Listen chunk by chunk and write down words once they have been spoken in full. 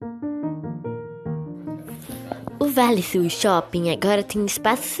O Vale Sul Shopping agora tem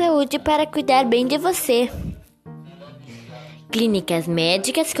espaço saúde para cuidar bem de você. Clínicas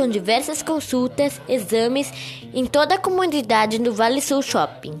médicas com diversas consultas, exames em toda a comunidade do Vale Sul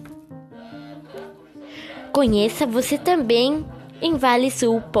Shopping. Conheça você também em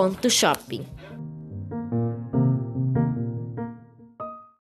valesul.shopping.